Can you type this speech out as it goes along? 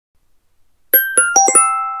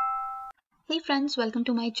Hey friends, welcome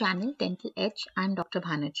to my channel Dental Edge. I'm Dr.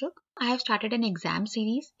 Bhanu. I have started an exam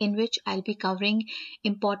series in which I'll be covering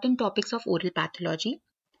important topics of oral pathology.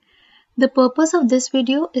 The purpose of this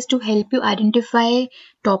video is to help you identify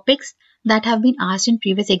topics that have been asked in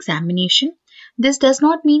previous examination. This does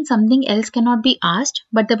not mean something else cannot be asked,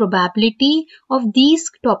 but the probability of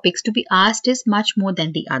these topics to be asked is much more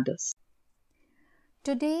than the others.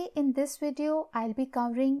 Today in this video, I'll be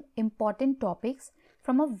covering important topics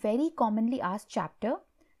from a very commonly asked chapter,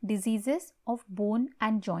 diseases of bone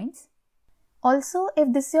and joints. Also,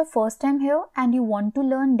 if this is your first time here and you want to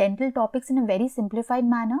learn dental topics in a very simplified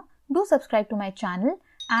manner, do subscribe to my channel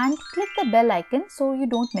and click the bell icon so you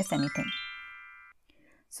don't miss anything.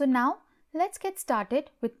 So now, let's get started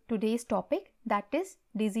with today's topic, that is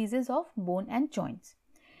diseases of bone and joints.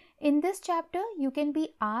 In this chapter, you can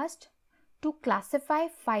be asked to classify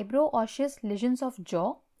fibro-osseous lesions of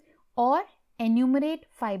jaw or enumerate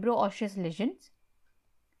fibro-osseous lesions.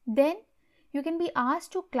 Then you can be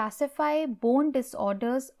asked to classify bone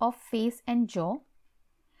disorders of face and jaw.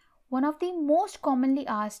 One of the most commonly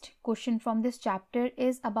asked questions from this chapter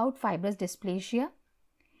is about fibrous dysplasia.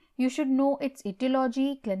 You should know its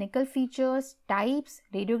etiology, clinical features, types,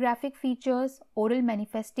 radiographic features, oral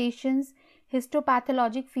manifestations,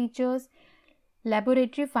 histopathologic features,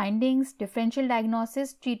 laboratory findings, differential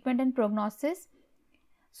diagnosis, treatment and prognosis.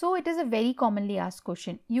 So it is a very commonly asked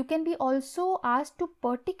question. You can be also asked to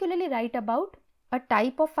particularly write about a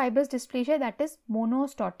type of fibrous dysplasia, that is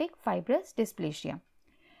monostotic fibrous dysplasia.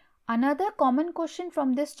 Another common question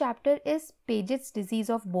from this chapter is Paget's disease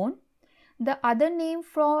of bone. The other name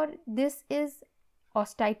for this is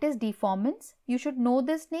osteitis deformans. You should know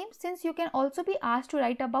this name since you can also be asked to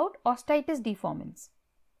write about osteitis deformans.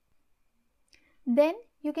 Then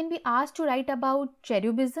you can be asked to write about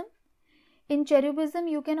cherubism. In cherubism,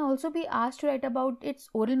 you can also be asked to write about its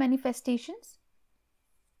oral manifestations.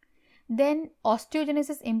 Then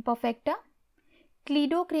osteogenesis imperfecta,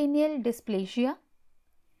 cleidocranial dysplasia,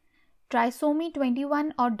 trisomy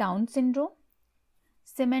 21 or Down syndrome,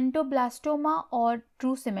 cementoblastoma or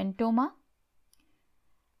true cementoma.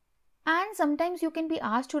 And sometimes you can be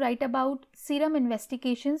asked to write about serum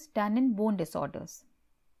investigations done in bone disorders.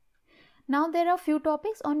 Now there are few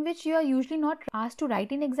topics on which you are usually not asked to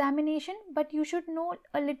write in examination, but you should know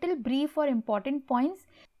a little brief or important points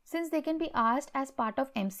since they can be asked as part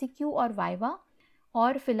of MCQ or viva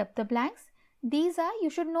or fill up the blanks. These are, you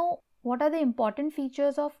should know what are the important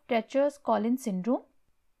features of Treacher's-Collins syndrome,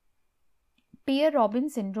 Pierre-Robin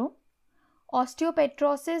syndrome,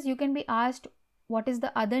 osteopetrosis. You can be asked what is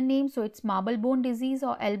the other name, so it's marble bone disease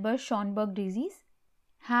or Elbers-Schonberg disease,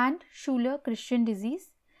 Hand-Schuller-Christian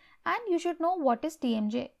disease. And you should know what is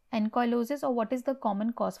TMJ ankylosis or what is the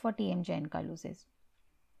common cause for TMJ ankylosis.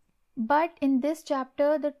 But in this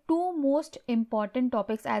chapter, the two most important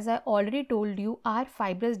topics, as I already told you, are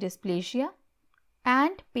fibrous dysplasia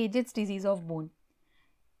and Paget's disease of bone.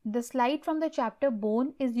 The slide from the chapter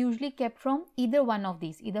bone is usually kept from either one of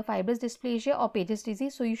these, either fibrous dysplasia or Paget's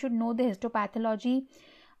disease. So you should know the histopathology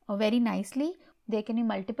very nicely. There can be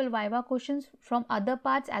multiple viva questions from other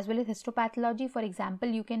parts as well as histopathology. For example,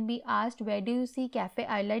 you can be asked where do you see cafe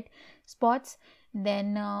eyelid spots,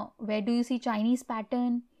 then where do you see Chinese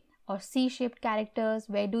pattern or C-shaped characters,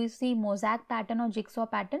 where do you see mosaic pattern or jigsaw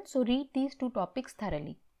pattern. So read these two topics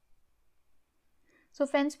thoroughly. So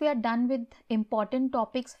friends, we are done with important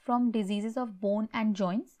topics from diseases of bone and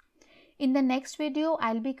joints. In the next video,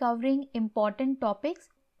 I'll be covering important topics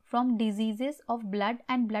from diseases of blood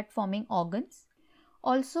and blood forming organs.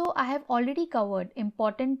 Also, I have already covered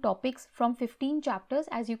important topics from 15 chapters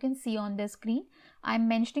as you can see on the screen. I am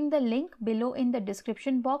mentioning the link below in the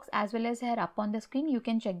description box as well as here up on the screen. You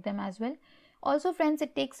can check them as well. Also friends,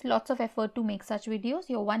 it takes lots of effort to make such videos.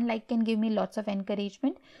 Your one like can give me lots of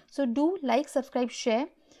encouragement. So do like, subscribe, share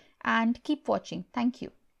and keep watching. Thank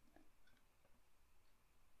you.